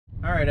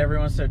All right,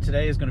 everyone. So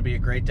today is going to be a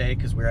great day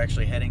because we're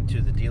actually heading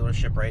to the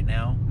dealership right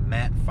now.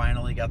 Matt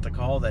finally got the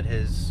call that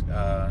his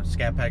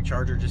Scatpack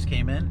Charger just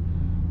came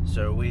in.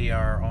 So we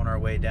are on our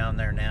way down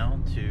there now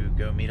to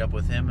go meet up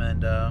with him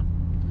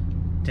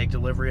and take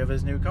delivery of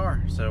his new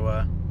car.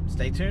 So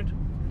stay tuned.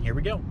 Here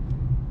we go.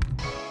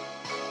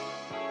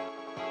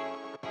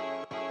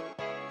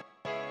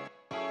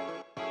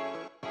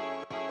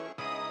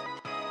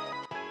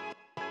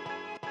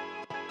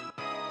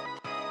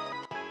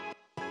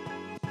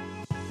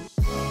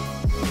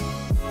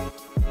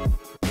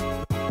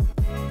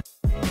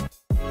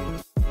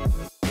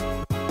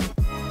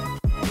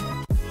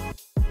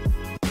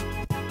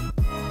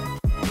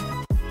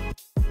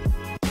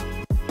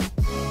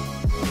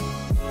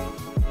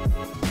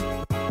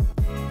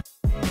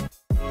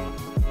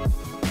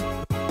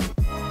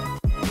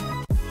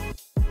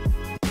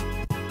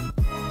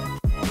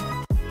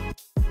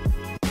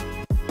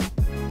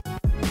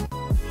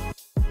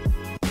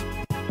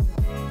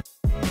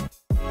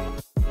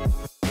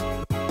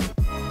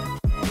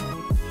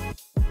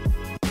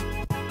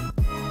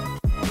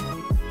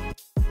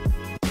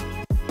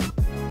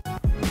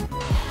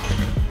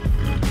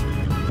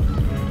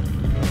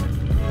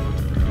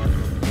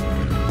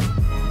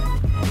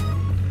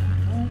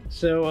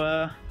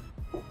 So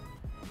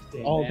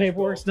all the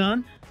paperwork's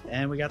done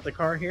and we got the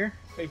car here.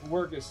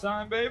 Paperwork is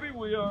signed, baby.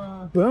 We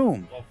are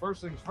boom. Well,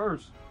 first things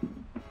first.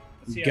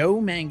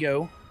 Go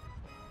Mango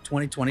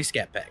 2020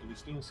 Scatpack. Do we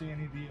still see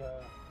any of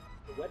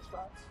the wet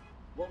spots?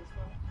 What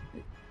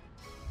spots?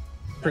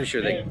 Pretty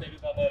sure they did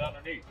not that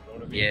underneath.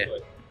 Yeah.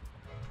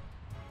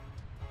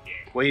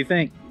 What do you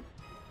think?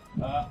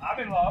 I'm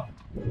in love.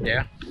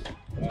 Yeah.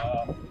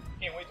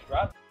 Can't wait to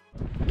drive.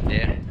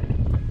 Yeah.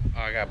 Oh,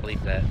 I gotta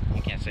bleep that.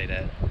 You can't say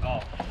that.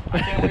 Oh, I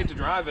can't wait to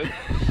drive it.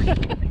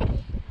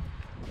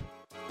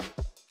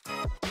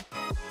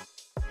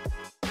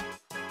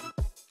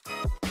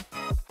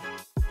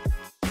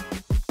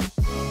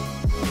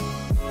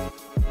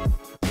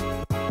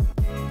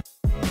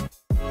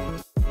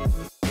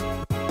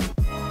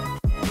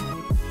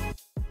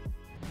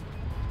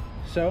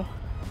 So,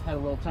 had a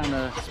little time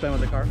to spend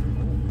with the car.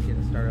 Get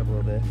it started up a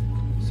little bit.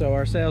 So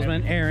our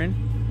salesman,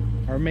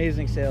 Aaron, our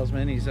amazing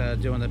salesman, he's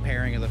doing the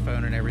pairing of the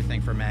phone and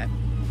everything for Matt.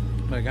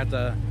 But I got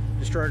the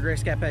Destroyer Gray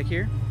Scatpack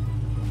here.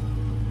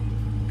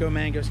 Go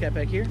Mango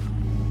Scatpack here.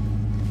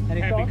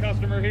 Any Happy thoughts?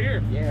 customer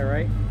here. Yeah,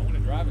 right? I want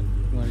to drive it.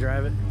 You want to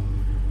drive it?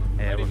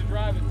 Yeah, Ready to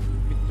drive it.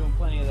 We're doing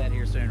plenty of that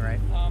here soon, right?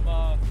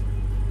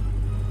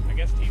 I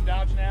guess Team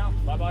Dodge now.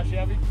 Bye-bye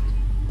Chevy.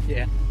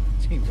 Yeah,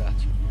 Team Dodge.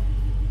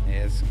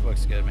 Yeah, this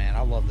looks good, man.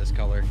 I love this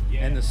color.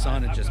 Yeah, and the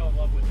sun, it just fell in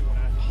love with it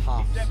when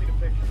pops. He sent me the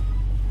picture.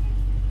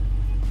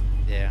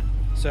 Yeah.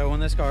 So on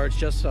this car, it's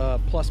just a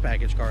plus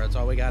package car. That's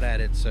all we got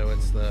added. So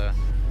it's the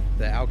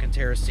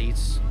Alcantara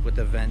seats with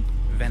the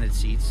vented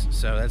seats.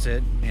 So that's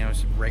it. You know,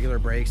 it's regular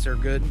brakes. They're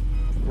good.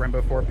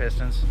 Brembo 4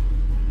 pistons.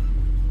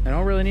 I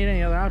don't really need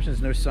any other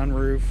options. No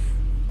sunroof.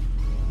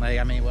 Like,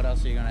 I mean, what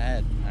else are you gonna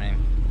add? I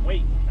mean,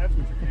 wait. That's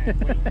what you're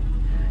gonna add.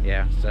 Wait.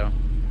 Yeah. So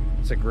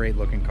it's a great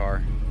looking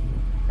car.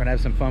 We're gonna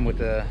have some fun with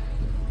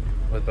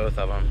both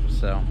of them.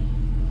 So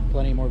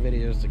plenty more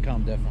videos to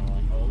come,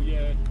 definitely. Oh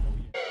yeah.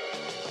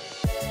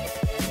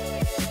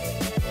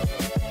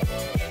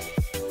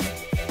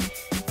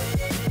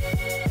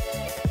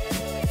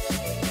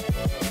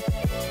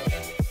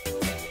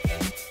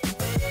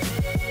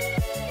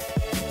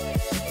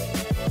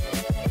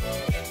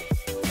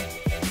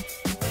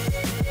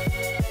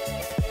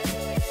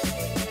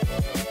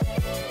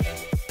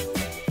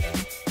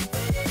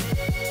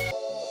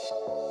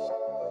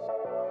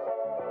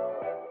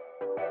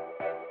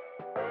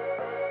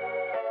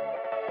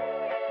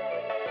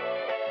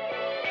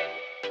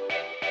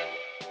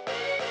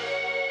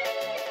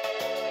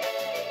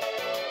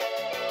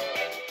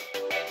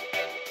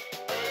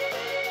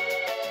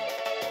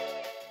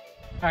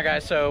 Alright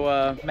guys,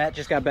 so Matt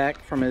just got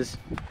back from his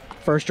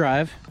first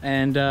drive,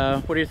 and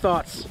what are your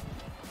thoughts?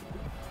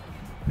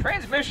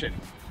 Transmission.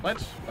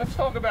 Let's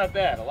talk about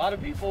that. A lot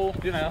of people,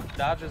 you know,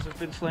 Dodges have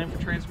been slammed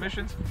for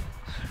transmissions.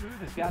 Smooth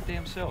as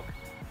goddamn silk.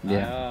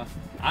 Yeah.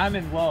 I'm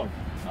in love.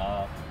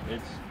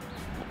 It's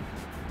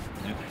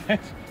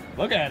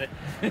look at it.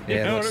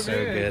 Yeah, it looks so I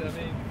mean? good.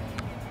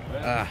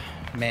 I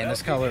mean, Man,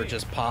 this color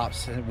just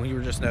pops. We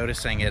were just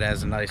noticing it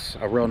has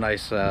a real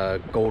nice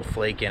gold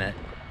flake in it.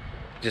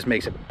 Just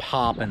makes it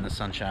pop in the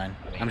sunshine.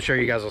 I'm sure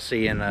you guys will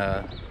see in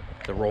the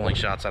rolling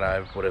shots that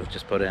I would have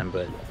just put in,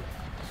 but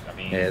I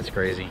mean, yeah, it's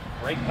crazy.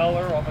 Great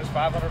color, almost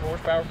 500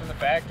 horsepower from the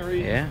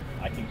factory. Yeah.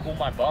 I can cool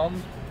my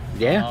bum.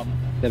 Yeah.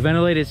 The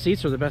ventilated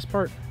seats are the best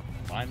part.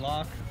 Line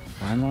lock.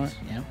 Line lock,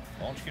 yeah.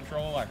 Launch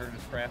control, I heard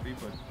it's crappy,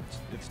 but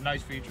it's a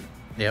nice feature.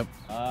 Yep.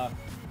 I'm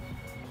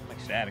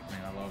ecstatic,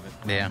 man. I love it.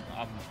 Yeah.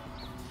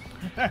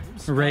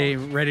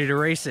 I'm ready to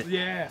race it.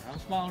 Yeah, I'm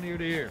smiling ear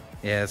to ear.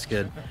 Yeah, it's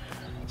good.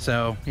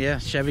 So yeah,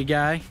 Chevy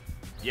guy,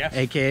 Yes.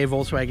 AKA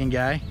Volkswagen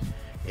guy,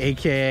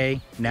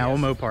 AKA now a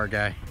Mopar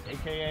guy.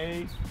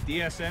 AKA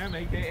DSM,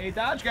 AKA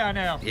Dodge guy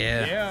now.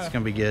 Yeah, it's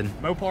gonna be good.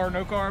 Mopar,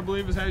 no car, I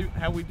believe is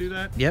how we do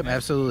that. Yep,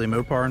 absolutely.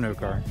 Mopar, no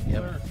car.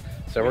 Yep.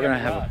 So we're gonna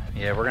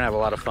have a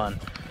lot of fun.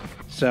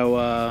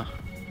 So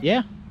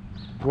yeah,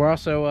 we're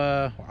also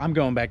I'm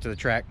going back to the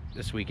track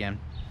this weekend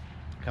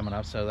coming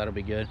up, so that'll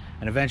be good.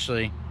 And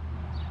eventually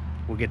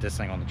we'll get this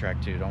thing on the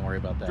track too. Don't worry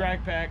about that.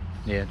 Drag pack.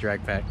 Yeah,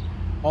 drag pack.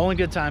 All in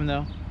good time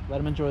though. Let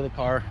them enjoy the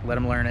car, let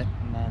them learn it,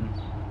 and then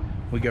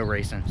we go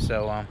racing.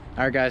 So all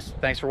right guys,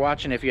 thanks for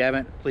watching. If you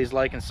haven't, please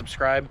like and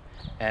subscribe,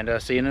 and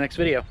see you in the next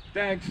video.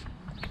 Thanks.